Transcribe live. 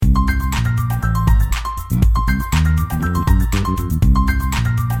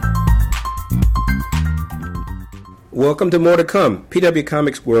Welcome to More to Come, PW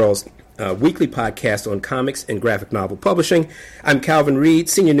Comics World's weekly podcast on comics and graphic novel publishing. I'm Calvin Reed,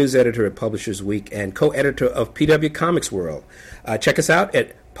 Senior News Editor at Publishers Week and co-editor of PW Comics World. Check us out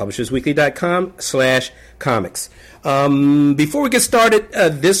at publishersweekly.com/comics. Before we get started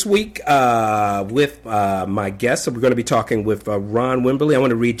this week with my guests, we're going to be talking with Ron Wimberly. I want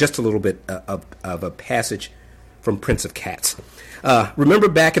to read just a little bit of a passage from Prince of Cats. Remember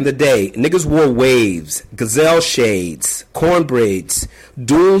back in the day, niggas wore waves, gazelle shades, corn braids,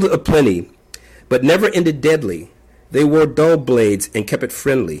 dueled aplenty, but never ended deadly. They wore dull blades and kept it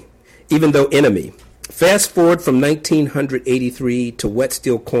friendly, even though enemy. Fast forward from 1983 to wet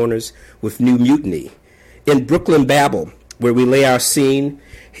steel corners with New Mutiny. In Brooklyn Babel, where we lay our scene,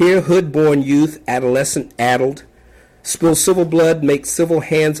 here hood-born youth, adolescent addled, spill civil blood, make civil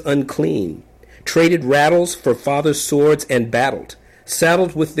hands unclean. Traded rattles for fathers' swords and battled,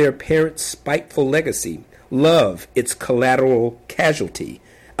 saddled with their parents' spiteful legacy. Love, its collateral casualty.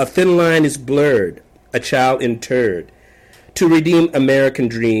 A thin line is blurred, a child interred. To redeem American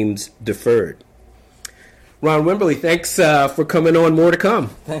dreams deferred. Ron Wimberly, thanks for coming on More to Come.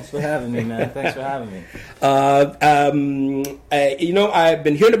 Thanks for having me, man. Thanks for having me. I've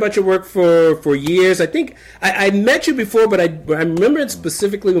been hearing about your work for years. I think I met you before, but I remember it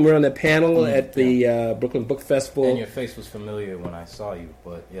specifically when we were on that panel at the Brooklyn Book Festival. And your face was familiar when I saw you,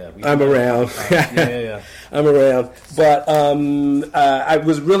 but yeah. I'm around. Yeah. I'm around. But it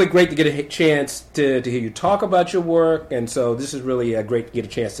was really great to get a chance to hear you talk about your work, and so this is really great to get a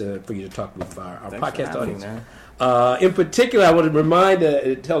chance for you to talk with our podcast audience. In particular, I want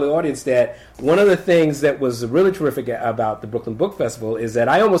to tell the audience that one of the things that was really terrific about the Brooklyn Book Festival is that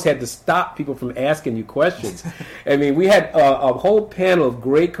I almost had to stop people from asking you questions. I mean, we had a whole panel of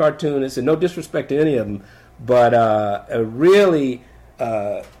great cartoonists, and no disrespect to any of them, but really,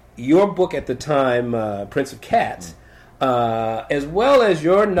 your book at the time, Prince of Cats, as well as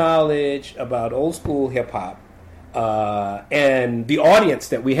your knowledge about old school hip hop, and the audience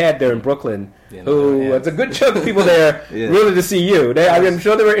that we had there in Brooklyn, it's a good chunk of people there really to see you. I'm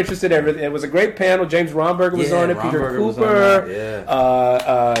sure they were interested in everything. It was a great panel. James Romberg was on it, Peter Cooper,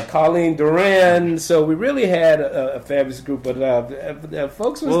 Colleen Duran. So we really had a fabulous group, but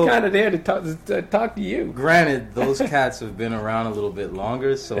folks was kind of there to talk to you. Granted, those cats have been around a little bit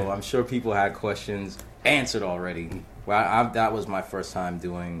longer, so I'm sure people had questions answered already. Well, that was my first time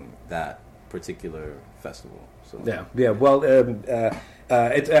doing that particular festival. So. Yeah. Well,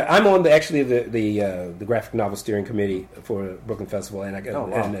 I'm on the graphic novel steering committee for Brooklyn Festival,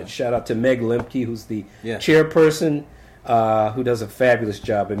 and shout out to Meg Lemke, who's the chairperson, who does a fabulous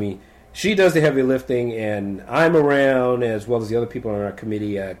job. I mean, she does the heavy lifting, and I'm around as well as the other people on our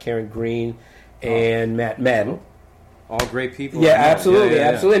committee, Karen Green and Matt Madden. All great people. Yeah, absolutely.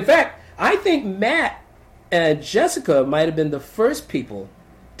 In fact, I think Matt and Jessica might have been the first people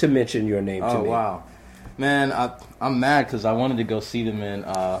to mention your name to me. Oh, wow. Man, I'm mad because I wanted to go see them in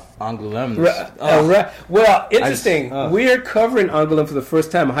Angoulême. Well, interesting. We're covering Angoulême for the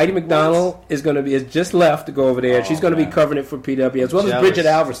first time. Heidi McDonald has just left to go over there. She's going to be covering it for PW, as well as Bridget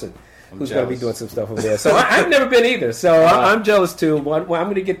Alverson, who's going to be doing some stuff over there. So I've never been either. So I'm jealous too. Well, I'm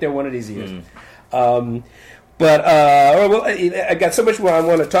going to get there one of these years. But I got so much more I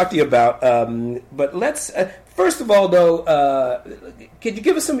want to talk to you about. But let's first of all, though, could you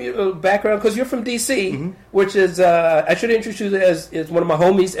give us some background? Because you're from D.C., which is I should introduce you as one of my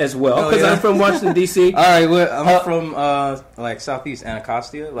homies as well. Because I'm from Washington D.C. All right, well, I'm from Southeast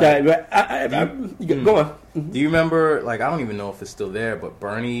Anacostia. Go on. Do you remember? I don't even know if it's still there, but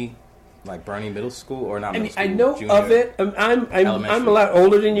Bernie Middle School or not? I know junior, of it. I'm a lot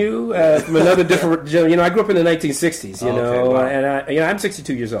older than you from another different. I grew up in the 1960s. And I'm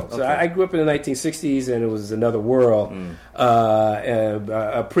 62 years old. So I grew up in the 1960s, and it was another world,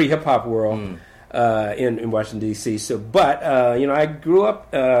 a pre-hip hop world in Washington D.C. So, but I grew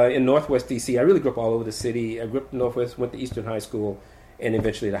up in Northwest D.C. I really grew up all over the city. I grew up in Northwest, went to Eastern High School, and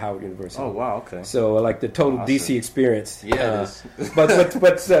eventually to Howard University. Oh wow! Okay. So the total awesome. DC experience. Yeah. But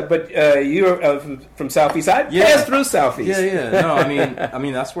you're from Southeast. I passed through Southeast. Yeah. No, I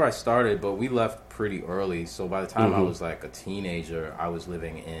mean that's where I started, but we left pretty early. So by the time I was like a teenager, I was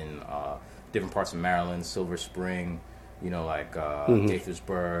living in different parts of Maryland, Silver Spring,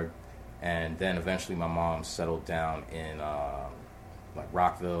 Gaithersburg, and then eventually my mom settled down in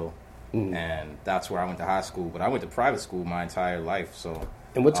Rockville. And that's where I went to high school, but I went to private school my entire life. So,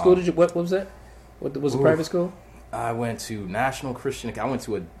 and what school did you? What was that? What was the private school? I went to National Christian. I went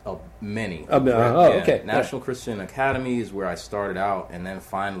to many. Okay. National Christian Academy is where I started out, and then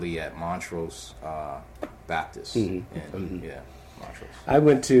finally at Montrose Baptist. Montrose. I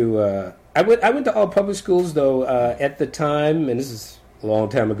went to I went to all public schools though at the time, and this is a long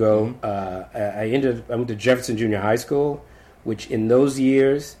time ago. I went to Jefferson Junior High School, which in those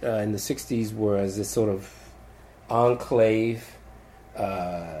years in the '60s was this sort of enclave.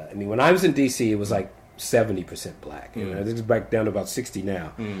 I mean, when I was in D.C., it was like 70% black. You know, this is back down to about 60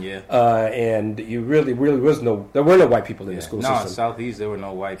 now. And you really there were no white people in the school system. No, Southeast there were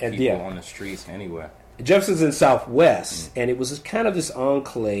no white people on the streets anywhere. Jefferson's in Southwest, and it was kind of this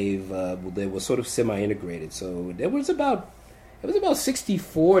enclave that was sort of semi-integrated. So it was about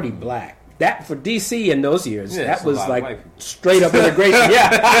 60-40 black. That for DC in those years, that was like straight up integration.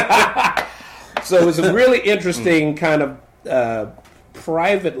 Yeah. So it was a really interesting kind of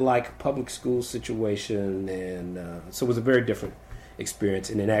private-like public school situation, and so it was a very different experience.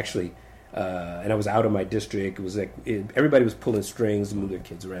 And then actually, and I was out of my district. It was like everybody was pulling strings to move their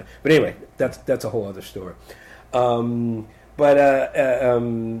kids around. But anyway, that's a whole other story. But the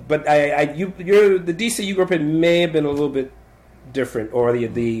DC you grew up in may have been a little bit different, or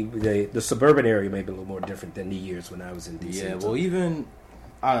the suburban area may be a little more different than the years when I was in DC. Yeah, well, even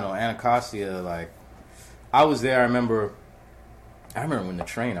I don't know, Anacostia. Like I was there. I remember when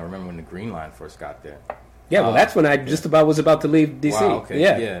the Green Line first got there. Yeah, well, that's when I just was about to leave D.C. Wow, okay.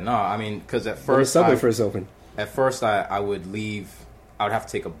 Yeah, no, I mean, because at first... When the subway first opened. At first, I would leave... I would have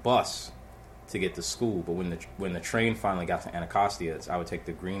to take a bus to get to school, but when the train finally got to Anacostia, I would take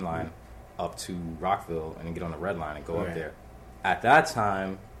the Green Line up to Rockville and then get on the Red Line and go up there. At that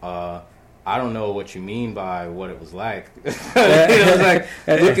time, I don't know what you mean by what it was like. It was like,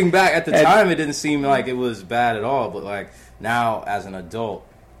 looking back at the time, it didn't seem like it was bad at all, but like now as an adult,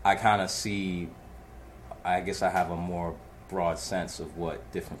 I kind of see... I guess I have a more broad sense of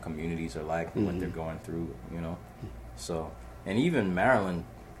what different communities are like and what they're going through, you know. So, and even Maryland,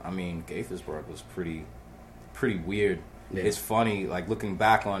 I mean, Gaithersburg was pretty weird. Yeah. It's funny, like looking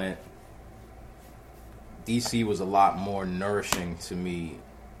back on it, DC was a lot more nourishing to me,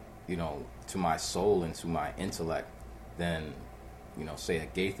 you know, to my soul and to my intellect than, you know, say a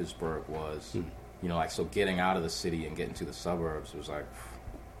Gaithersburg was. You know, like, so getting out of the city and getting to the suburbs was like...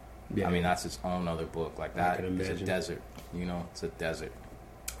 Yeah. I mean, that's its own other book. Like that, it's a desert. You know, it's a desert.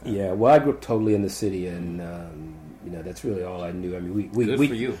 Yeah. Well, I grew up totally in the city, and you know, that's really all I knew. I mean,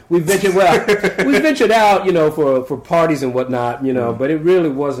 we ventured out, you know, for parties and whatnot, you know, but it really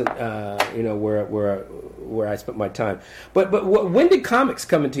wasn't, you know, where I spent my time. But when did comics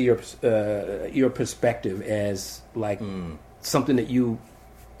come into your perspective as like something that you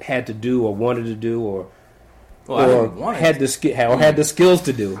had to do or wanted to do or had the skills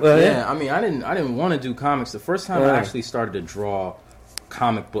to do? Yeah, I mean, I didn't want to do comics. The first time I actually started to draw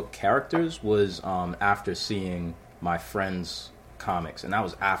comic book characters was after seeing my friends' comics, and that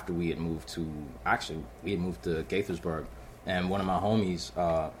was after we had moved to Gaithersburg, and one of my homies.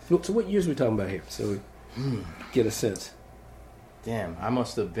 So what years are we talking about here? So we get a sense. Damn, I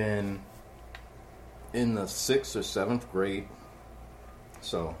must have been in the 6th or 7th grade.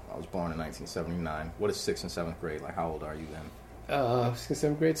 So I was born in 1979. What is 6th and 7th grade? Like, how old are you then? 6th and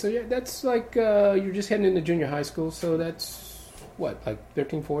 7th grade. So yeah, that's like you're just heading into junior high school. So that's what, like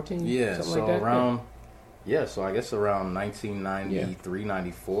 13, 14? Yeah, something so like that? around. Yeah, so I guess around 1993,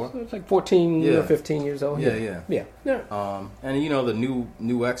 94. So it's like 14 or 15 years old. Yeah. And you know, the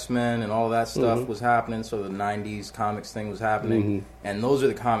new X-Men and all that stuff was happening. So the 90s comics thing was happening, and those are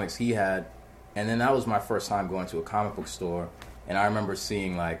the comics he had. And then that was my first time going to a comic book store. And I remember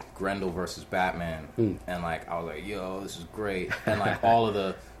seeing, like, Grendel versus Batman, and, like, I was like, yo, this is great. And, like, all of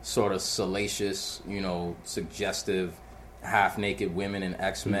the sort of salacious, you know, suggestive, half-naked women in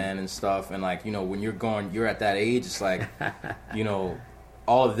X-Men and stuff. And, like, you know, when you're at that age, it's like, you know,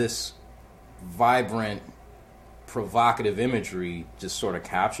 all of this vibrant, provocative imagery just sort of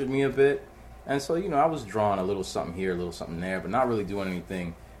captured me a bit. And so, you know, I was drawing a little something here, a little something there, but not really doing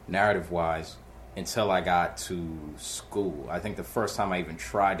anything narrative-wise until I got to school. I think the first time I even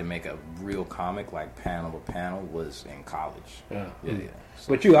tried to make a real comic, like panel to panel, was in college. Yeah. So,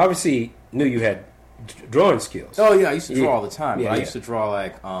 but you obviously knew you had drawing skills. Oh, yeah, I used to draw all the time. I used to draw,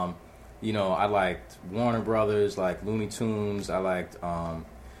 like, you know, I liked Warner Brothers, like Looney Tunes. I liked,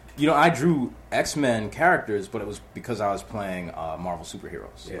 you know, I drew X-Men characters, but it was because I was playing Marvel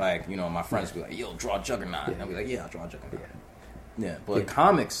superheroes. Like, you know, my friends would be like, yo, draw Juggernaut. And I'd be like, yeah, I'll draw Juggernaut. But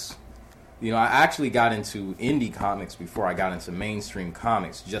comics... You know, I actually got into indie comics before I got into mainstream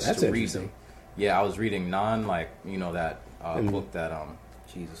comics just to read them. Yeah, I was reading that book that,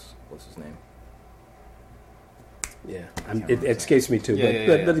 Jesus, what's his name? Yeah, it escapes me too.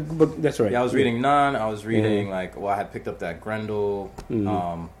 But that's right. Yeah, I was reading None. I was reading, I had picked up that Grendel.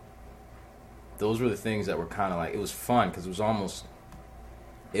 Those were the things that were kind of like, it was fun because it was almost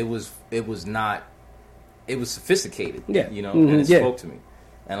it was not, it was sophisticated. Yeah. You know, Mm-hmm. and it Yeah. spoke to me.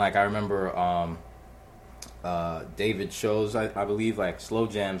 And like I remember David shows, I believe, like Slow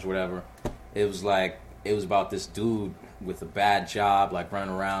Jams, whatever. It was about this dude with a bad job, like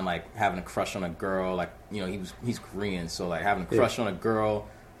running around, like having a crush on a girl, like, you know, he's Korean, so like having a crush on a girl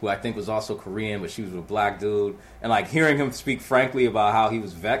who I think was also Korean, but she was with a black dude, and like hearing him speak frankly about how he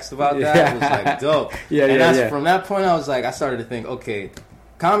was vexed about that was like dope. From that point, I started to think, okay,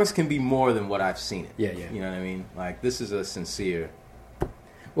 comics can be more than what I've seen it. Yeah, yeah. You know what I mean? Like, this is a sincere.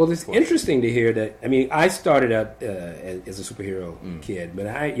 Well, it's interesting to hear that. I mean, I started out as a superhero kid, but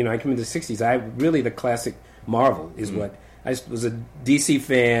I came into the '60s. The classic Marvel is what I was a DC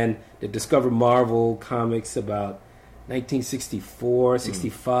fan that discovered Marvel comics about 1964,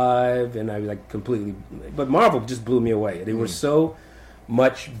 65, and I was like completely. But Marvel just blew me away. They were so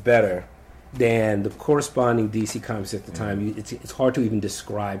much better than the corresponding DC comics at the time. It's hard to even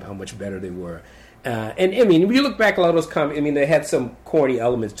describe how much better they were. And I mean, when you look back a lot of those comics, I mean, they had some corny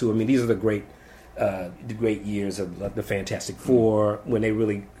elements to them. I mean, these are the great years of the Fantastic Four when they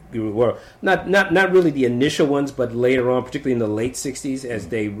really were not really the initial ones, but later on, particularly in the late '60s,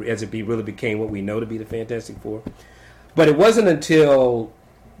 as it really became what we know to be the Fantastic Four. But it wasn't until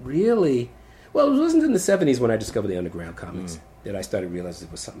it wasn't in the '70s when I discovered the underground comics that I started realizing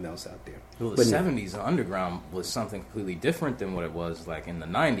there was something else out there. Well, the '70s, the underground was something completely different than what it was like in the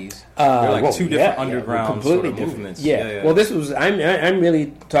 '90s. There were like two different underground sort of movements. Yeah. Well, this was I'm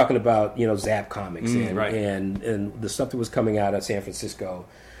really talking about Zap Comics and the stuff that was coming out of San Francisco,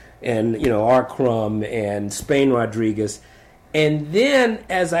 and Art Crumb and Spain Rodriguez, and then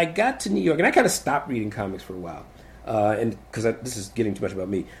as I got to New York, and I kind of stopped reading comics for a while. And because this is getting too much about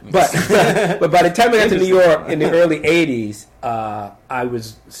me, but by the time I got to New York in the early '80s, I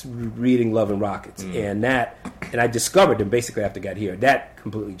was reading Love and Rockets, and I discovered them basically after I got here. That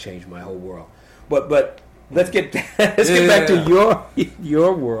completely changed my whole world. But let's get back to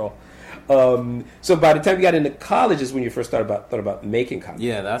your world. So by the time you got into college is when you first thought about making comics.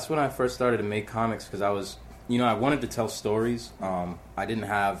 Yeah, that's when I first started to make comics because I was, I wanted to tell stories. I didn't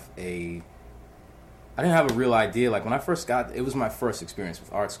have a real idea. Like when I first it was my first experience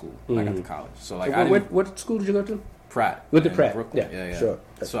with art school when I got to college. So like, what school did you go to? Pratt. With the Pratt, Brooklyn. Yeah, sure.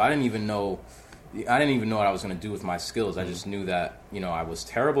 So I didn't even know what I was going to do with my skills. I just knew that I was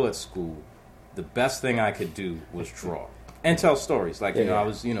terrible at school. The best thing I could do was draw and tell stories. Like I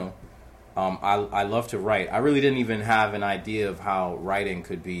was I love to write. I really didn't even have an idea of how writing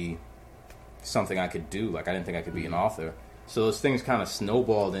could be something I could do. Like I didn't think I could be an author. So those things kind of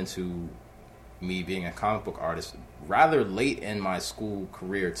snowballed into me being a comic book artist rather late in my school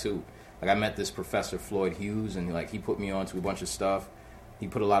career too. Like I met this professor Floyd Hughes, and he put me on to a bunch of stuff. He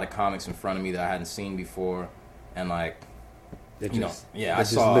put a lot of comics in front of me that I hadn't seen before, and I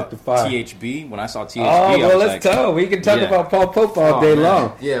saw THB. When I saw THB, let's talk. We can talk about Paul Pope all day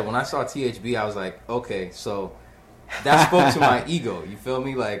long. Yeah, when I saw THB, I was like, okay, so that spoke to my ego. You feel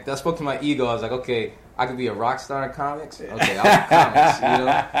me? Like that spoke to my ego. I was like, okay, I could be a rock star in comics. Okay, I'll do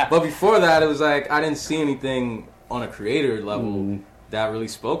comics, But before that, it was like I didn't see anything on a creator level that really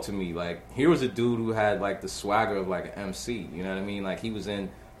spoke to me. Like here was a dude who had like the swagger of like an MC. You know what I mean? Like he was in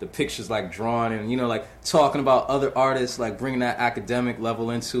the pictures, like drawn and like talking about other artists, like bringing that academic level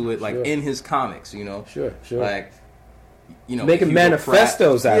into it, like in his comics. Sure. Like making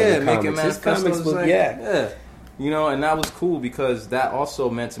manifestos out of the comics. Making manifestos. And that was cool because that also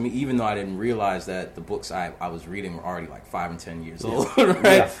meant to me, even though I didn't realize that the books I was reading were already like 5 and 10 years old, right?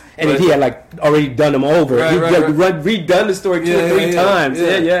 Yeah. And he had like already done them over. He'd redone the story 2 or 3 times.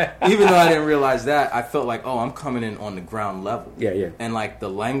 Yeah. Even though I didn't realize that, I felt like, I'm coming in on the ground level. Yeah. And like the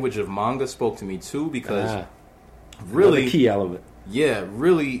language of manga spoke to me too because really another key element. Yeah,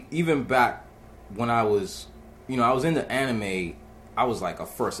 really, even back when I was, I was into anime. I was like a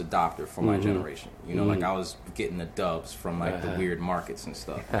first adopter for my generation. Like I was getting the dubs from like the weird markets and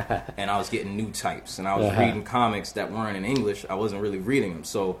stuff. And I was getting new types. And I was reading comics that weren't in English. I wasn't really reading them.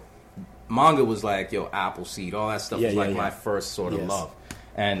 So manga was like, Appleseed, all that stuff was like my first sort of love.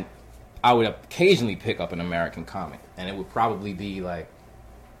 And I would occasionally pick up an American comic. And it would probably be like,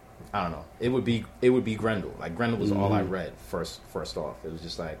 I don't know. It would be Grendel. Like Grendel was all I read first off. It was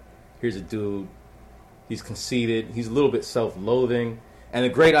just like, here's a dude. He's conceited. He's a little bit self-loathing. And the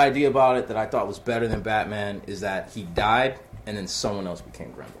great idea about it that I thought was better than Batman is that he died and then someone else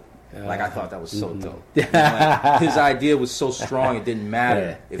became Grendel. Like, I thought that was so dope. Like, his idea was so strong, it didn't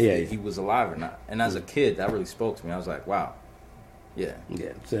matter if he was alive or not. And as a kid, that really spoke to me. I was like, wow. Yeah.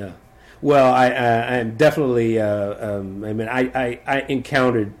 Well, I'm definitely, I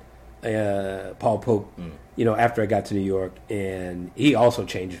encountered Paul Pope, after I got to New York, and he also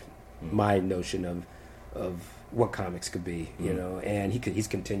changed my notion of what comics could be, and he's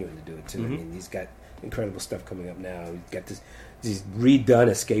continuing to do it too. I mean, he's got incredible stuff coming up now. He's got this redone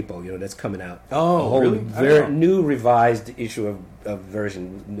Escapo, that's coming out. Oh, a whole really? very new revised issue of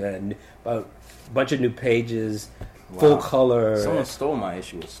version, a bunch of new pages. Wow. Full color. Someone stole my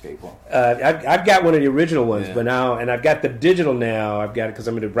issue of Escapo. I've got one of the original ones, Yeah. but now, and I've got the digital now. I've got it because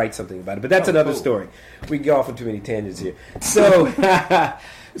I'm going to write something about it. But that's another cool. story. We can go off on too many tangents here. So,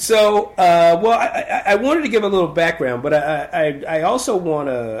 I wanted to give a little background, but I also want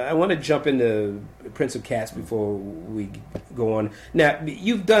to jump into Prince of Cats before we go on. Now,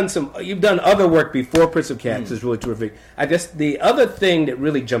 you've done other work before Prince of Cats. Is really terrific. I guess the other thing that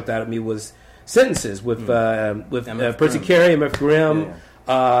really jumped out at me was Sentences with Percy Carey, M.F. Grimm,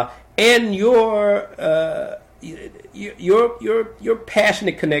 and your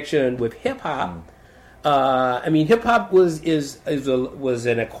passionate connection with hip hop. I mean, hip hop was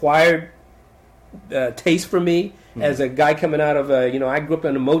an acquired taste for me as a guy coming out of I grew up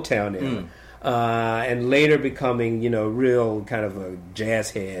in the Motown era, and later becoming real kind of a jazz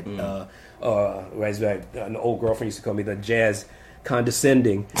head. As an old girlfriend used to call me, the jazz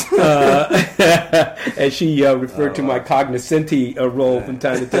condescending, as she referred to my cognoscenti role from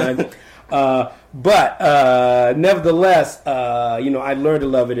time to time. But nevertheless, I learned to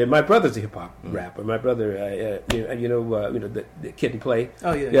love it. And my brother's a hip hop rapper. My brother, the Kid and Play.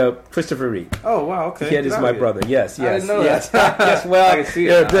 Oh yeah, Christopher Reed. Oh wow, okay. Kid is my brother. Yes. I didn't know yes. that. Yes. Well, I can see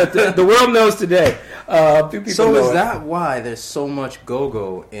it the world knows today. Few people So know is it. that why there's so much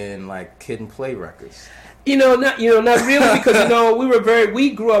go-go in like Kid and Play records? Not really, because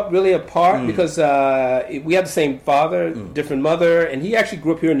we grew up really apart because we had the same father, different mother, and he actually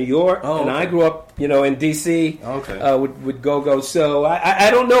grew up here in New York, and I grew up, in D.C. Okay. With Go-Go. So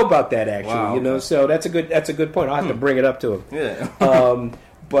I don't know about that actually, Wow, okay. So that's a good point. I'll have to bring it up to him. Yeah.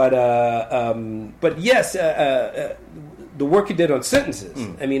 But yes, the work you did on Sentences,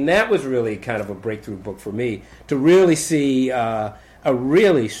 I mean, that was really kind of a breakthrough book for me to really see a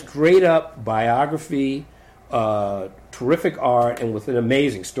really straight up biography, terrific art, and with an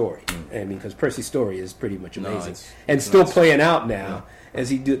amazing story. I mean, because Percy's story is pretty much amazing, and still playing out now as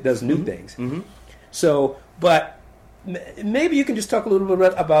he does new things. So, but maybe you can just talk a little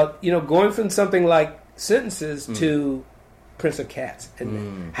bit about going from something like Sentences to Prince of Cats,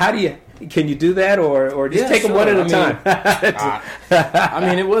 and how can you do that, or just take them one at a time? I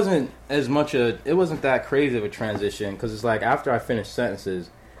mean, it wasn't that crazy of a transition, because it's like after I finished Sentences,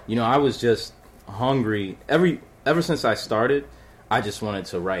 I was just hungry. Ever since I started, I just wanted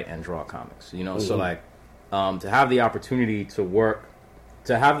to write and draw comics. So like to have the opportunity to work,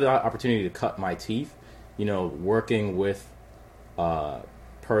 to have the opportunity to cut my teeth, working with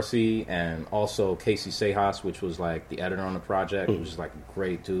Percy and also Casey Sejas, which was like the editor on the project, which is like a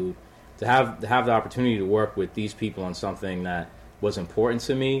great dude. To have the opportunity to work with these people on something that was important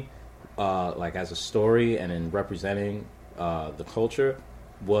to me, like as a story and in representing the culture,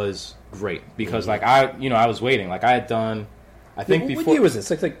 was great. Because like I was waiting. Like I had done, I think before. What year was this?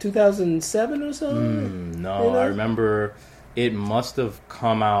 Like 2007 or so? No, I remember it must have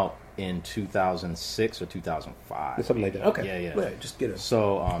come out in 2006 or 2005. Something like that. Okay. Yeah. Right, just get it.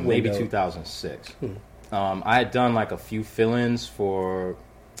 So maybe 2006. I had done like a few fill-ins for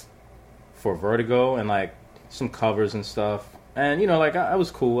Vertigo and like some covers and stuff, and like I was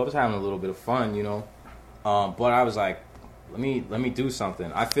cool. I was having a little bit of fun, but I was like, let me do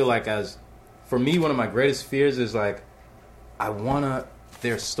something. I feel like for me, one of my greatest fears is like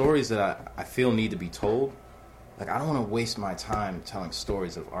there's stories that I feel need to be told. Like I don't want to waste my time telling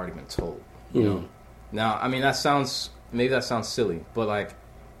stories that have already been told. Now, I mean, maybe that sounds silly, but like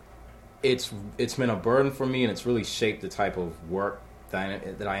it's been a burden for me, and it's really shaped the type of work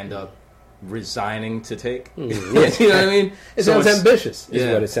that I end up resigning to take. You know what I mean? It sounds ambitious,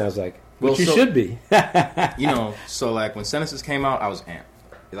 is what it sounds like. Which you should be. So like when Sentences came out, I was amped.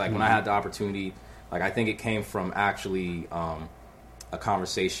 Like when I had the opportunity, like I think it came from actually a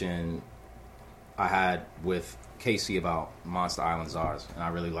conversation I had with Casey about Monster Island Czars, and I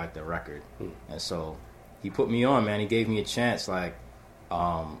really liked their record. And so he put me on, man. He gave me a chance. Like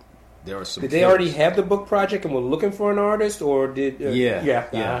there were some. Did they already have the book project and were looking for an artist, or did? Yeah.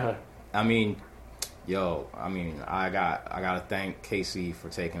 Uh-huh. I mean, I gotta thank Casey for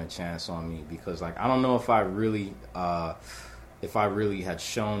taking a chance on me, because like I don't know if I really had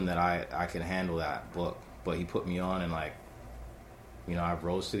shown that I could handle that book, but he put me on, and like I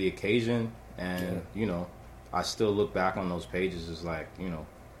rose to the occasion, and I still look back on those pages as like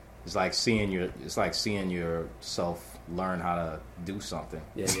it's like seeing yourself learn how to do something.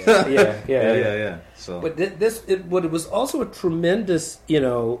 Yeah. So, but but it was also a tremendous,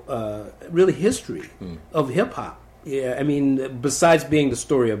 really history of hip hop. Yeah, I mean, besides being the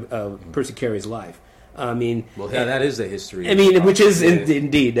story of Percy Carey's life, I mean, that is the history. I mean, which is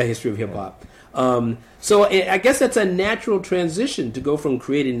indeed the history of hip hop. So I guess that's a natural transition to go from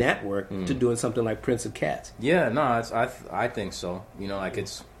creating that work to doing something like Prince of Cats. Yeah, no, I think so. Like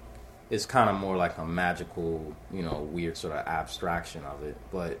it's kind of more like a magical, weird sort of abstraction of it.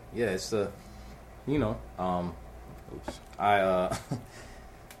 But yeah, it's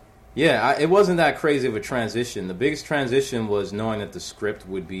it wasn't that crazy of a transition. The biggest transition was knowing that the script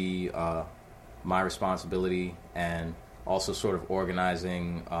would be my responsibility, and also sort of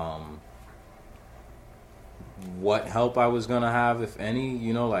organizing what help I was gonna have, if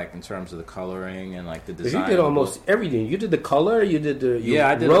any, like in terms of the coloring and like the design. You did almost everything. You did the color. You did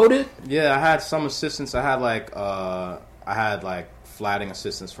I wrote it. Yeah, I had some assistants. I had like flatting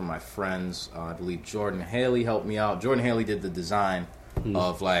assistants from my friends. I believe Jordan Haley helped me out. Jordan Haley did the design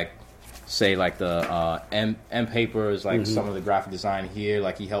of like, say like the M papers, like some of the graphic design here.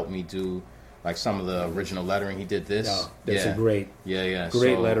 Like he helped me do like some of the original lettering. He did this. Oh, that's a great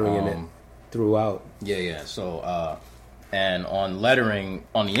lettering in it throughout. Yeah. So, and on lettering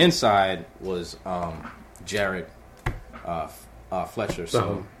on the inside was Jared Fletcher.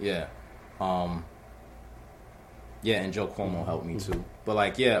 So and Joe Cuomo helped me too. But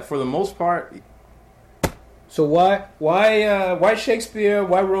like, for the most part. So why Shakespeare?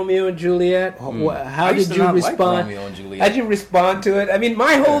 Why Romeo and Juliet? How did you respond? Like Romeo and Juliet. How did you respond to it? I mean,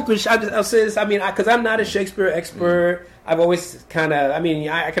 my whole I'll say this. I mean, because I'm not a Shakespeare expert. I've always kind of. I mean,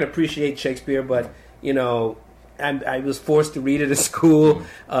 I can appreciate Shakespeare, but I was forced to read it at school.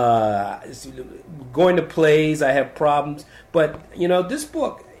 Going to plays, I have problems. But this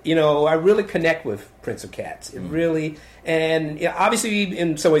book. I really connect with Prince of Cats. It really, and obviously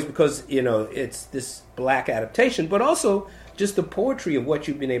in some ways because, it's this black adaptation, but also just the poetry of what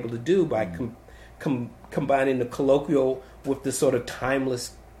you've been able to do by combining the colloquial with the sort of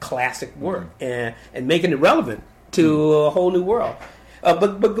timeless classic work and making it relevant to a whole new world.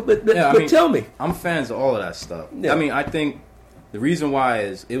 But tell me. I'm fans of all of that stuff. Yeah. I mean, I think the reason why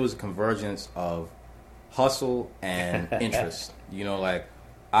is it was a convergence of hustle and interest. Like,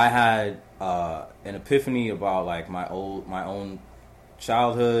 I had an epiphany about like my own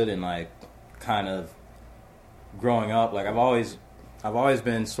childhood and like kind of growing up. Like I've always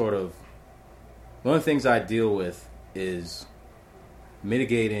been sort of, one of the things I deal with is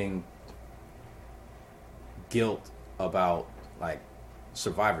mitigating guilt about like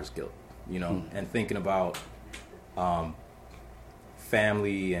survivor's guilt, and thinking about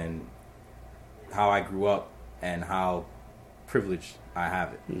family and how I grew up and how privileged I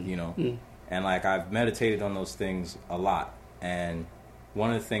have it, and like I've meditated on those things a lot. And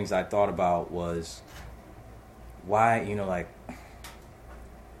one of the things I thought about was why, like,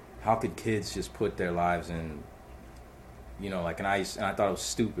 how could kids just put their lives in, like, and I thought it was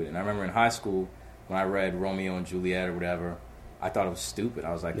stupid. And I remember in high school when I read Romeo and Juliet or whatever, I thought it was stupid.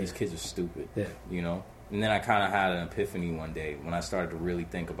 I was like, these kids are stupid, And then I kind of had an epiphany one day when I started to really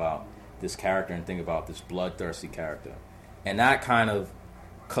think about this character and think about this bloodthirsty character. And that kind of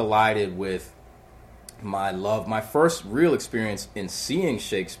collided with my love. My first real experience in seeing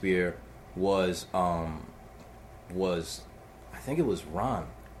Shakespeare was I think it was Ron.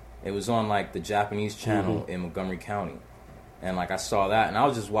 It was on like the Japanese channel in Montgomery County. And like I saw that and I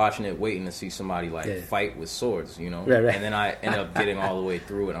was just watching it waiting to see somebody like fight with swords, Right. And then I ended up getting all the way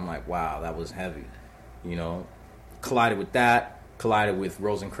through it. I'm like, wow, that was heavy. Collided with that. Collided with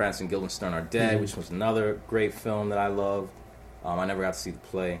Rosencrantz and Guildenstern Are Dead, which was another great film that I loved. I never got to see the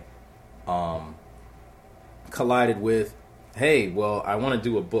play. Collided with, hey, well, I want to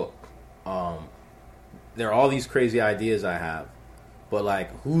do a book. There are all these crazy ideas I have, but like,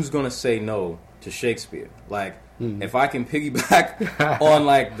 who's gonna say no to Shakespeare? Like, if I can piggyback on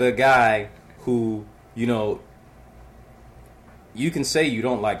like the guy who, you can say you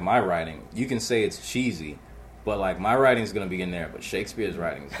don't like my writing, you can say it's cheesy. But like my writing's gonna be in there, but Shakespeare's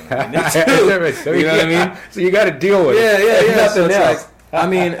writing is gonna be in there too. So you know what I mean? So you got to deal with it. Yeah. Nothing else.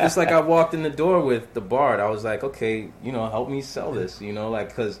 Like, it's like I walked in the door with the Bard. I was like, okay, help me sell this.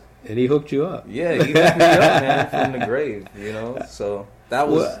 Because and he hooked you up. Yeah, he hooked me up, man, from the grave. So that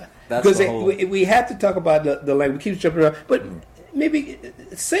was that's the whole. We have to talk about the language. We keep jumping around, but maybe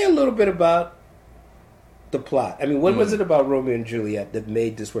say a little bit about the plot. I mean, what was it about Romeo and Juliet that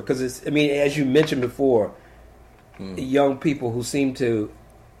made this work? Because it's, as you mentioned before. Young people who seem to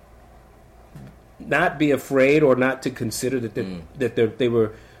not be afraid or not to consider that they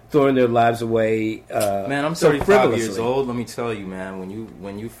were throwing their lives away. Man, I'm 35 years old. Let me tell you, man,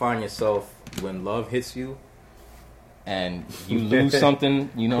 when you find yourself, when love hits you, and you lose something,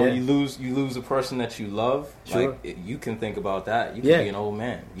 you know, you lose a person that you love. Sure. Like you can think about that. You can be an old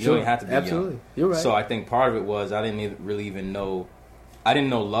man. You don't even have to be Absolutely. young. You're right. So I think part of it was I didn't really even know. I didn't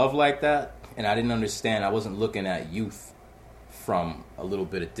know love like that, and I didn't understand. I wasn't looking at youth from a little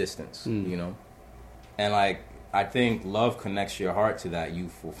bit of distance, you know, and like. I think love connects your heart to that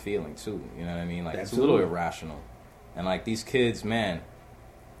youthful feeling too. You know what I mean? Like It's a little irrational, and like these kids, man,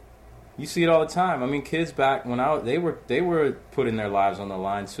 you see it all the time. I mean, kids back when they were putting their lives on the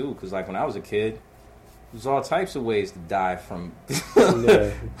line too. Because like when I was a kid, there's all types of ways to die from,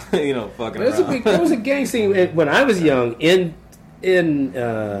 you know, fucking around. There was a gang scene when I was young in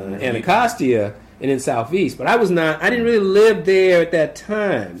Anacostia. And in Southeast, but I didn't really live there at that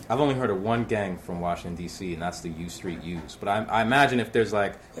time. I've only heard of one gang from Washington, D.C., and that's the U Street U's. But I imagine if there's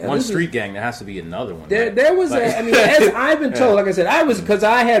like one street gang, there has to be another one. There was as I've been told, like I said, because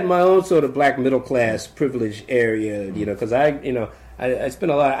I had my own sort of black middle class privileged area, you know, because I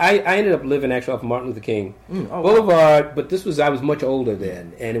spent a lot. I ended up living actually off Martin Luther King Boulevard, but I was much older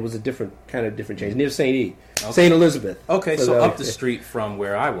then, and it was a different change near St. E. St. Elizabeth. Okay, so up the street from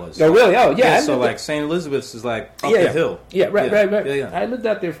where I was. Oh, really? Oh, yeah. So like St. Elizabeth's is like up the hill. Yeah, right. Yeah. I lived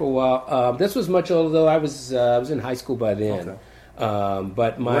out there for a while. This was much older though. I was in high school by then. Okay.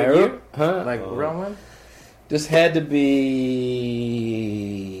 But my what year? Like around when? This had to be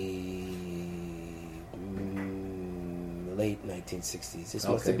late 1960s. This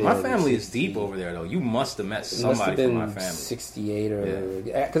must have been my family is deep over there, though. You must have met somebody from my family. 68 or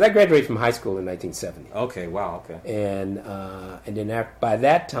because I graduated from high school in 1970. Okay, wow, okay. And then by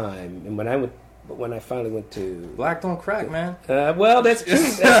that time, and when I finally went to Black don't crack, man. Well, that's true.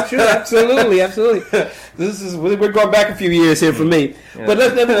 That's true. Absolutely. We're going back a few years here for me, but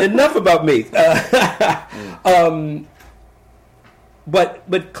enough about me.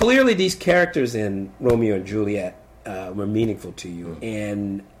 But clearly, these characters in Romeo and Juliet were meaningful to you,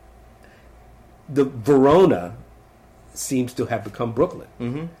 and the Verona seems to have become Brooklyn.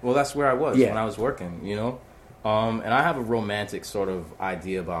 Mm-hmm. Well, that's where I was when I was working, you know. And I have a romantic sort of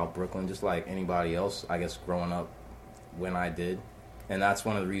idea about Brooklyn, just like anybody else, I guess, growing up when I did. And that's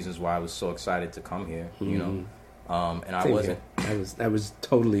one of the reasons why I was so excited to come here, you know. And I wasn't. I was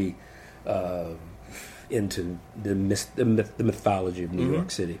totally into the mythology of New York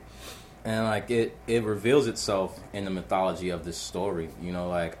City. And like it reveals itself in the mythology of this story, you know.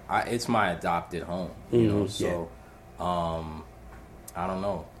 Like it's my adopted home, you know. So, I don't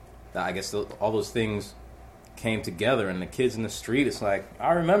know. I guess all those things came together, and the kids in the street. It's like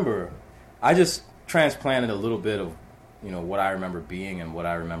I remember. I just transplanted a little bit of, you know, what I remember being and what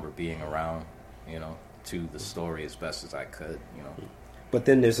I remember being around, you know, to the story as best as I could, you know. But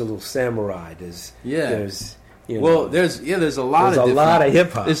then there's a little samurai. There's you know, well, there's a lot of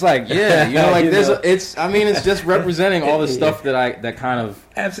hip hop. It's like you know, like it's just representing all the stuff that kind of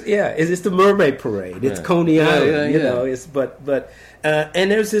it's the Mermaid Parade. It's Coney Island, you know. It's but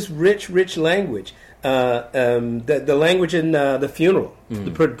and there's this rich language. The language in the funeral,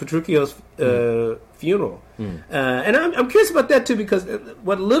 the Petruchio's funeral, and I'm curious about that too, because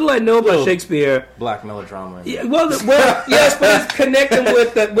what little I know about Shakespeare, black melodrama. Yeah, well, yes, but it's connecting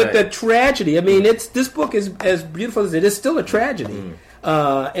with the tragedy. I mean, this book is as beautiful as it is still a tragedy,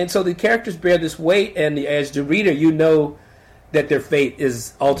 and so the characters bear this weight, and as the reader, you know that their fate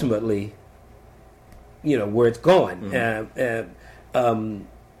is ultimately, you know, where it's going.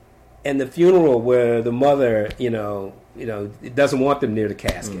 And the funeral where the mother, you know, doesn't want them near the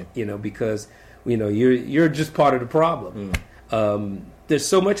casket, you know, because, you know, you're just part of the problem. There's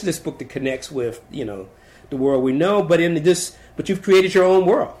so much of this book that connects with, you know, the world we know, but you've created your own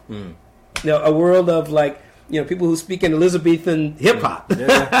world. You know, a world of like, you know, people who speak in Elizabethan hip hop,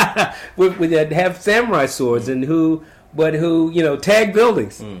 that have samurai swords and who you know, tag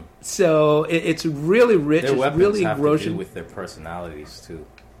buildings. So it's really rich. Their it's really have engrossing to do with their personalities too.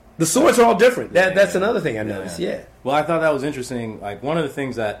 The swords are all different. That's another thing I noticed. Yeah. Well, I thought that was interesting. Like one of the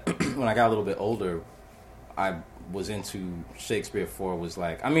things that when I got a little bit older, I was into Shakespeare for was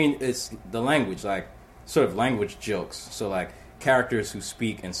like, I mean, it's the language, like sort of language jokes. So like characters who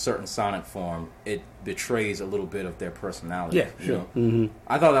speak in certain sonnet form, it betrays a little bit of their personality. Yeah, sure. You know?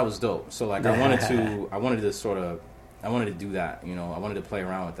 I thought that was dope. So like I wanted to do that. You know, I wanted to play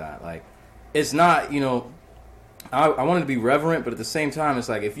around with that. Like it's not, you know. I wanted to be reverent, but at the same time, it's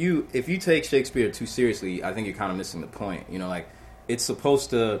like if you take Shakespeare too seriously, I think you're kind of missing the point. You know, like it's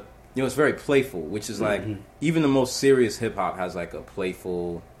supposed to, you know, it's very playful, which is like even the most serious hip hop has like a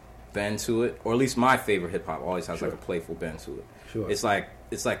playful bend to it, or at least my favorite hip hop always has like a playful bend to it. Sure. It's like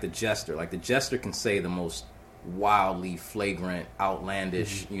it's like the Jester. Like the Jester can say the most wildly flagrant,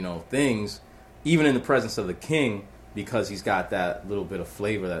 outlandish, things, even in the presence of the king, because he's got that little bit of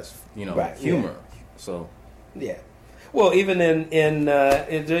flavor that's humor. Yeah. So yeah. Well, even in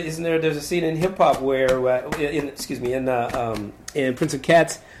there's a scene in hip hop where in Prince of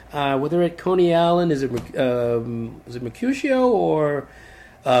Cats, where they're at Coney Island, is it Mercutio or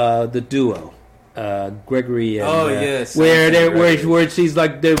the duo? Gregory and yes, where she's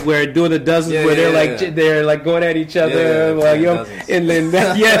like we're doing the dozens they're like going at each other and then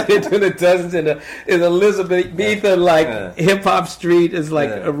they're doing the dozens and Elizabethan hip hop street is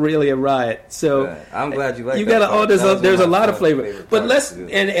like really a riot. So I'm glad you like you got there's a lot of flavor, but let's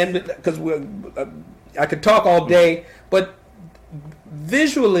and because I could talk all day, but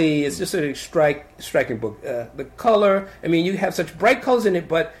visually it's just a striking book. The color, I mean, you have such bright colors in it,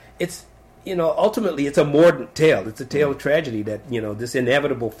 but it's ultimately it's a mordant tale. It's a tale of tragedy that, this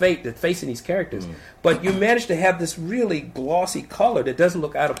inevitable fate that's facing these characters. But you manage to have this really glossy color that doesn't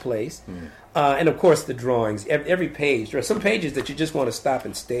look out of place. And of course the drawings, every page. There are some pages that you just want to stop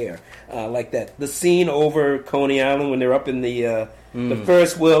and stare. Like that, the scene over Coney Island when they're up in the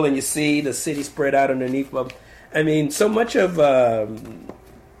Ferris wheel and you see the city spread out underneath them. I mean, so much of...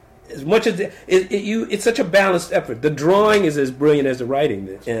 as much as it's such a balanced effort. The drawing is as brilliant as the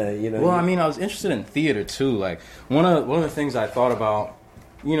writing. Well, I mean, I was interested in theater too. Like one of the things I thought about,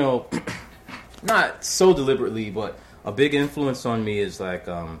 not so deliberately, but a big influence on me is like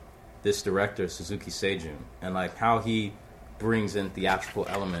this director Suzuki Seijun, and like how he brings in theatrical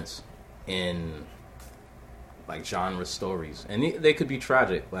elements in like genre stories, and they could be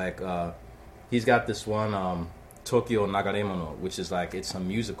tragic. Like he's got this one. Tokyo Nagaremono, which is like it's a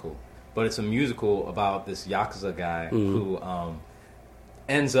musical, but it's a musical about this Yakuza guy who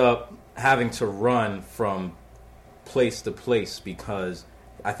ends up having to run from place to place because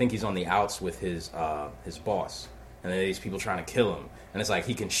I think he's on the outs with his boss, and there's these people trying to kill him, and it's like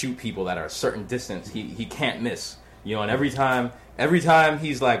he can shoot people that are a certain distance, he can't miss, and every time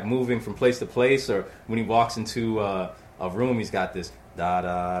he's like moving from place to place, or when he walks into a room, he's got this da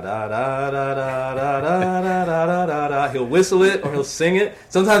da da da da da da da da da da. He'll whistle it or he'll sing it.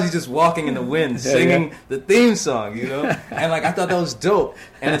 Sometimes he's just walking in the wind singing the theme song, And like I thought that was dope.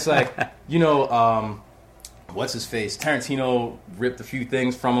 And it's like, what's his face? Tarantino ripped a few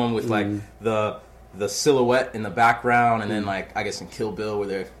things from him with like the silhouette in the background, and then like I guess in Kill Bill where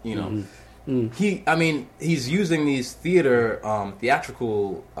they're he's using these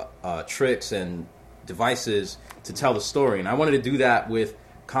theatrical tricks and devices to tell the story, and I wanted to do that with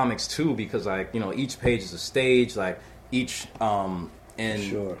comics too, because like each page is a stage, like each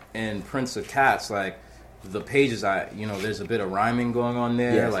in Prince of Cats, like the pages there's a bit of rhyming going on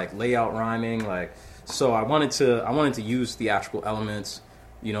there, like layout rhyming, like so I wanted to use theatrical elements,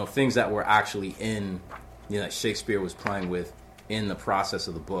 things that were actually in that Shakespeare was playing with in the process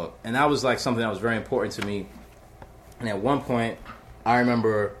of the book, and that was like something that was very important to me. And at one point I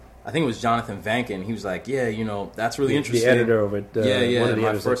remember, I think it was Jonathan Vankin. He was like, "Yeah, that's really interesting." The editor of it. One of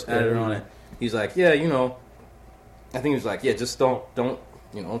my first editor on it. He's like, "Yeah, I think he was like, yeah, just don't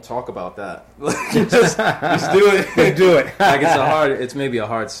talk about that. just do it, do it." Like it's maybe a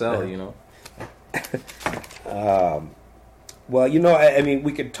hard sell, Well, I mean,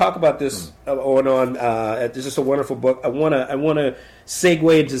 we could talk about this on and on. It's just a wonderful book. I wanna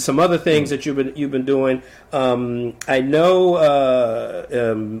segue into some other things that you've been doing. I know.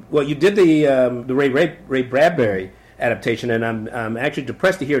 Well, you did the Ray Bradbury adaptation, and I'm actually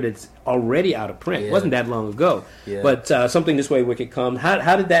depressed to hear that it's already out of print. It wasn't that long ago. Yeah. But Something This Way Wicked Comes.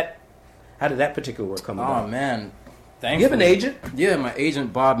 How did that particular work come about? Oh man. Thankfully. You have an agent? Yeah, my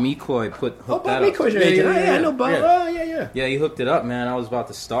agent Bob Mecoy hooked Bob that Mecoy's your agent. I know Bob. Yeah. Oh, yeah. Yeah, he hooked it up, man. I was about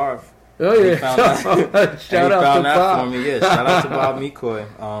to starve. Oh, yeah. Shout out to Bob. For me. Yeah, shout out to Bob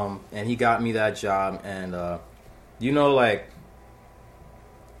Mecoy. And he got me that job. And, like,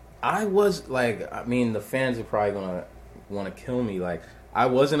 I was, like, I mean, the fans are probably going to want to kill me. Like, I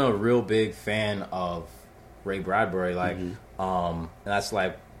wasn't a real big fan of Ray Bradbury. Like, and that's,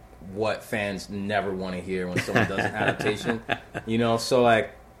 like, what fans never want to hear when someone does an adaptation, so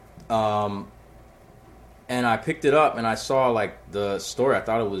like and I picked it up and I saw like the story. I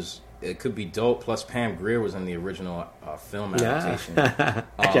thought it could be dope, plus Pam Grier was in the original film adaptation.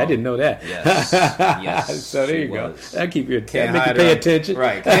 Actually, I didn't know that. Yes. So there you go. That'll keep you pay attention.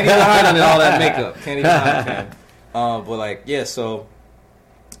 Right, can't even hide under all that makeup. Can't even hide. But like, yeah, so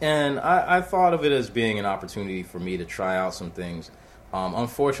and I thought of it as being an opportunity for me to try out some things.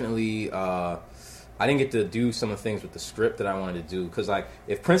 Unfortunately, I didn't get to do some of the things with the script that I wanted to do, because like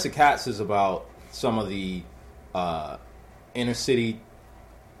if Prince of Cats is about some of the inner city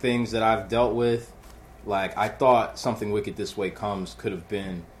things that I've dealt with, like I thought Something Wicked This Way Comes could have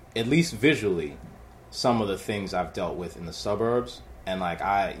been, at least visually, some of the things I've dealt with in the suburbs, and like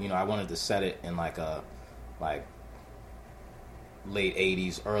I wanted to set it in like a late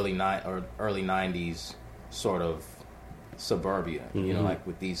 80s, early 90s sort of suburbia, like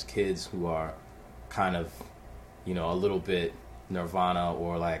with these kids who are kind of, a little bit Nirvana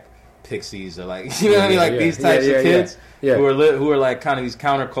or like Pixies or like, what I mean, like these types of kids who are like kind of these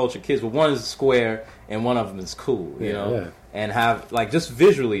counterculture kids, but one is square and one of them is cool, you know, and have like just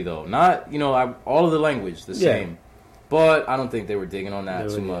visually though, not all of the language the same, but I don't think they were digging on that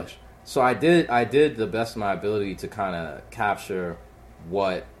too much. So I did the best of my ability to kind of capture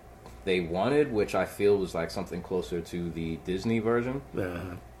what they wanted, which I feel was like something closer to the Disney version.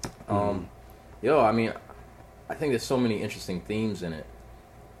 I mean, I think there's so many interesting themes in it.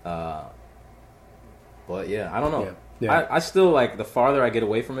 But yeah, I don't know. I still like, the farther I get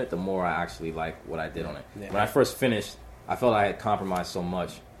away from it, the more I actually like what I did on it. When I first finished, I felt I had compromised so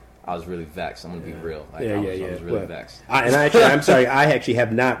much. I was really vexed. I'm gonna be real. Like, I was really vexed. I'm sorry. I actually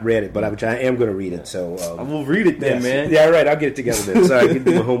have not read it, but I am going to read it. So I will read it then, man. Yeah, right. I'll get it together then. Sorry, I can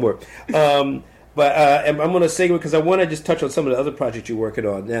do my homework. But I'm going to segue because I want to just touch on some of the other projects you're working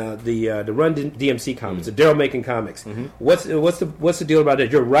on now. The Run DMC comics, the Daryl Macon comics. What's the deal about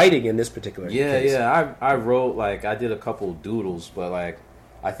it? You're writing in this particular case. I wrote, like, I did a couple doodles, but like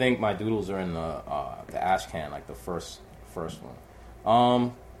I think my doodles are in the Ashcan, like the first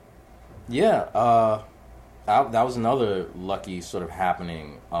one. That was another lucky sort of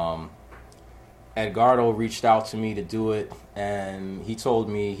happening. Edgardo reached out to me to do it, and he told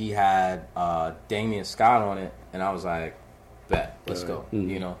me he had Damian Scott on it, and I was like, bet, let's go,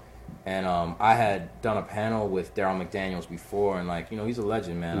 And I had done a panel with Daryl McDaniels before, and like, he's a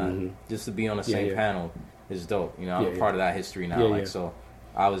legend, man. Just to be on the same panel is dope. I'm a part of that history now. So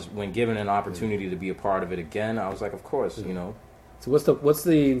I was, when given an opportunity to be a part of it again, I was like, of course, So what's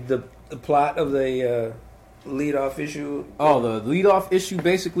the plot of the lead-off issue? Oh, the lead-off issue,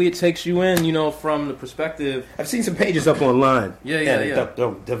 basically it takes you in, from the perspective. I've seen some pages up online. Yeah.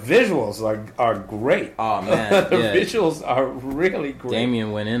 The visuals are great. Oh man, the visuals are really great.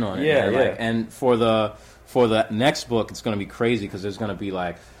 Damien went in on it. Yeah. Like, and for the next book, it's going to be crazy because there's going to be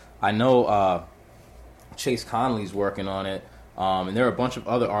like, I know Chase Conley's working on it, and there are a bunch of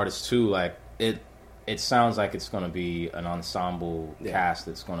other artists too. Like it sounds like it's going to be an ensemble cast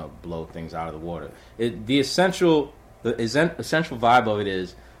that's going to blow things out of the water. The essential vibe of it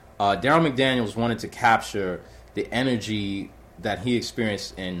is Daryl McDaniels wanted to capture the energy that he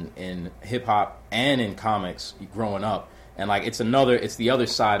experienced in hip hop and in comics growing up, and like it's the other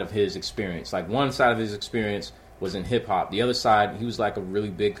side of his experience. Like one side of his experience was in hip hop, the other side he was like a really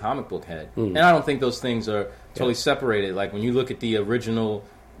big comic book head, and I don't think those things are totally separated. Like when you look at the original,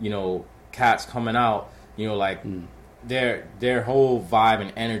 cats coming out, their whole vibe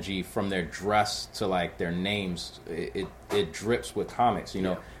and energy from their dress to like their names, it drips with comics.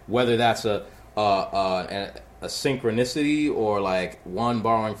 Whether that's a synchronicity or like one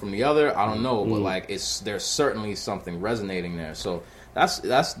borrowing from the other, I don't know, but like there's certainly something resonating there. So that's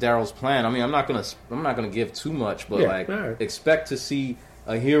Daryl's plan. I mean, I'm not gonna give too much, but expect to see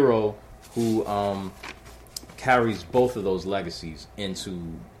a hero who carries both of those legacies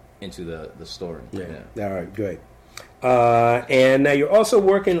into the story. All right, great. And now you're also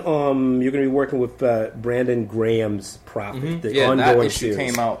working on. You're going to be working with Brandon Graham's Prophet. The ongoing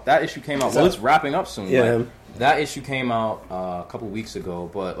series. That issue came out. Well, it's wrapping up soon. Yeah, that issue came out a couple weeks ago.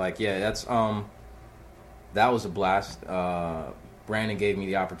 But like, that's that was a blast. Brandon gave me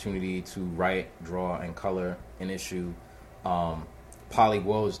the opportunity to write, draw, and color an issue. Polly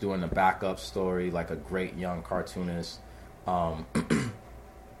Woe is doing the backup story, like a great young cartoonist.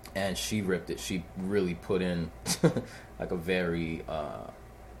 And she ripped it. She really put in like a very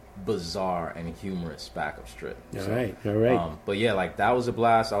bizarre and humorous backup strip. All right. But yeah, like that was a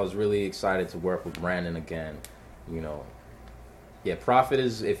blast. I was really excited to work with Brandon again. Prophet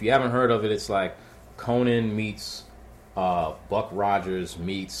is, if you haven't heard of it, it's like Conan meets Buck Rogers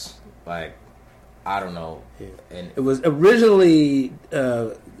meets like, I don't know. Yeah. And it was originally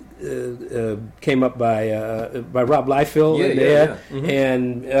came up by Rob Liefeld,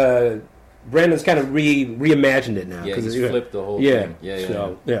 and Brandon's kind of reimagined it now. Yeah, he's flipped the whole thing.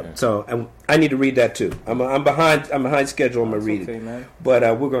 So I need to read that too. I'm behind schedule. I'm gonna read it, man.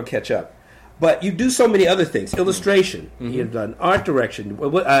 But we're gonna catch up. But you do so many other things. Illustration. You've done art direction.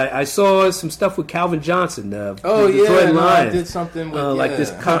 I saw some stuff with Calvin Johnson. I did something with like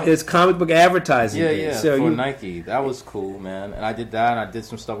this comic book advertising. So for Nike. That was cool, man. And I did that. And I did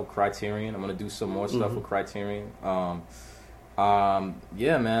some stuff with Criterion. I'm gonna do some more stuff with Criterion.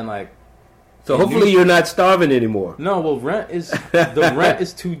 Yeah, man. Like, so hopefully you're not starving anymore. No, well, the rent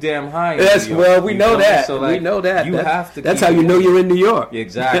is too damn high. Yes, well, we know that. So, like, we know that. Have to. That's how you know you're in New York. Yeah,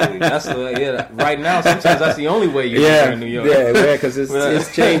 exactly. That's right now. Sometimes that's the only way you're in New York. Yeah, because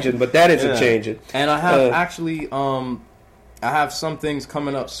it's changing, but that isn't changing. And I have actually, I have some things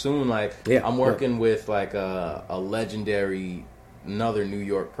coming up soon. Like, I'm working with like a legendary, another New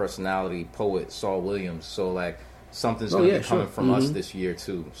York personality, poet, Saul Williams. So like. Something's going to be coming from us this year,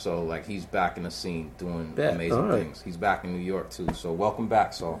 too. So, like, he's back in the scene doing amazing things. He's back in New York, too. So, welcome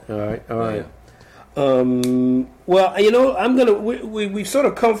back, Saul. All right. Well, you know, I'm going to... We've sort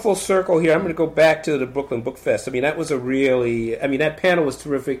of come full circle here. I'm going to go back to the Brooklyn Book Fest. I mean, that was that panel was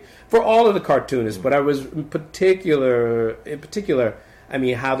terrific for all of the cartoonists, but I was in particular, I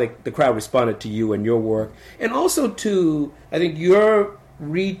mean, how the crowd responded to you and your work. And also to, I think, your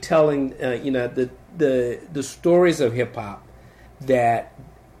retelling, the stories of hip hop that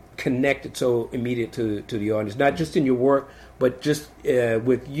connected so immediate to the audience, not just in your work, but just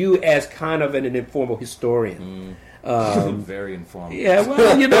with you as kind of an informal historian. Very informal. Yeah,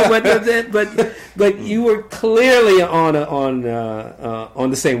 well, you know, but you were clearly on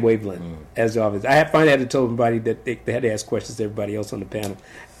the same wavelength as always. I finally had to tell everybody that they had to ask questions to everybody else on the panel.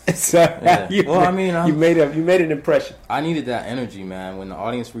 So you made an impression. I needed that energy, man. When the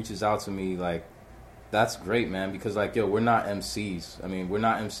audience reaches out to me, like, that's great, man. Because like, we're not MCs. I mean, we're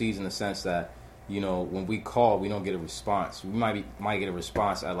not MCs in the sense that, you know, when we call, we don't get a response. We might get a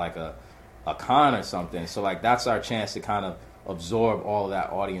response at like a con or something. So like, that's our chance to kind of absorb all of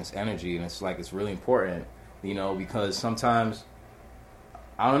that audience energy, and it's like, it's really important, you know, because sometimes,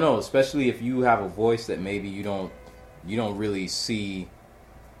 I don't know, especially if you have a voice that maybe you don't really see.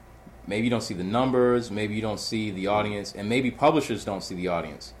 Maybe you don't see the numbers, maybe you don't see the audience, and maybe publishers don't see the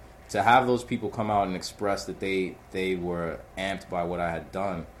audience. To have those people come out and express that they were amped by what I had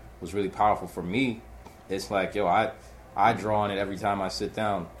done was really powerful for me. It's like, I draw on it every time I sit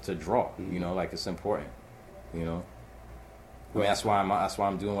down to draw. You know, like, it's important. You know, I mean, that's why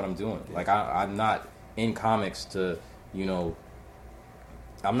I'm doing what I'm doing. Like, I'm not in comics to, you know,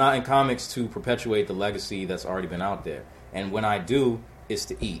 I'm not in comics to perpetuate the legacy that's already been out there. And when I do, it's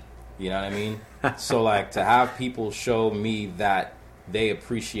to eat. You know what I mean? So, like, to have people show me that they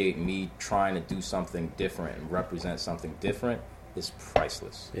appreciate me trying to do something different and represent something different is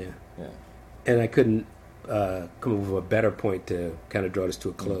priceless. Yeah. And I couldn't come up with a better point to kind of draw this to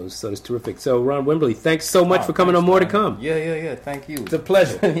a close. So it's terrific. So, Ron Wimberly, thanks so much for coming on More to Come. Yeah. Thank you. It's a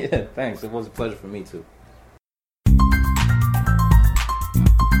pleasure. Yeah, thanks. It was a pleasure for me, too.